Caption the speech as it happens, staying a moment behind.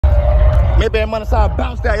Maybe that money side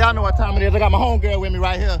bounced out. Y'all know what time it is. I got my homegirl with me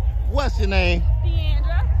right here. What's your name?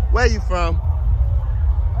 Deandra. Where you from?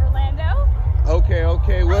 Orlando. Okay,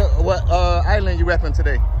 okay. What island you repping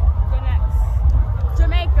today?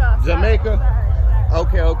 Jamaica. Jamaica? Sorry.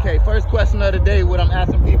 Okay, okay. First question of the day, what I'm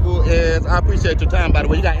asking people is, I appreciate your time, by the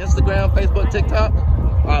way. You got Instagram, Facebook, TikTok?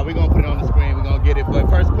 All right, we're going to put it on the screen. We're going to get it. But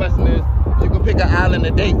first question is, you can pick an island to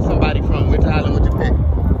date somebody from. Which island would you pick?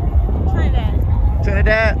 Trinidad.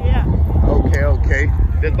 Trinidad? Yeah. Okay, okay.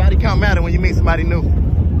 Does body count matter when you meet somebody new?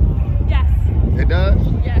 Yes. It does?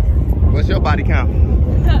 Yes. What's your body count?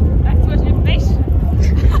 That's too much information.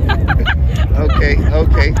 Okay,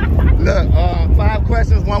 okay. Look, 5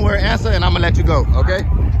 questions, 1 word answer, and I'm gonna let you go, okay?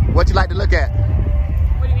 What you like to look at?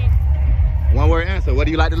 What do you mean? 1 word answer. What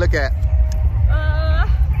do you like to look at?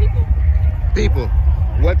 People. People.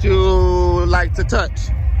 What you like to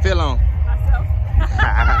touch? Feel on? Myself.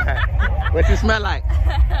 What you smell like?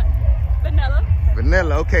 Vanilla.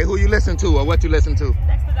 Vanilla. Okay, who you listen to or what you listen to?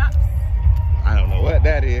 Next to Docs. I don't know what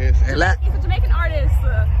that is. And He's a Jamaican artist.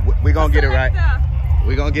 We're gonna get it right.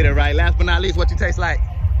 We're gonna get it right. Last but not least, what you taste like?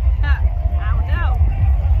 I don't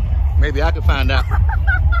know. Maybe I can find out.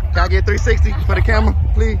 Can I get 360 for the camera,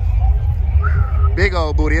 please? Big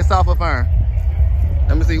old booty. It's off of fern.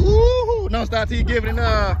 Let me see. Ooh, don't stop till you give it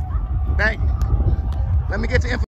enough. Thank you. Let me get your info.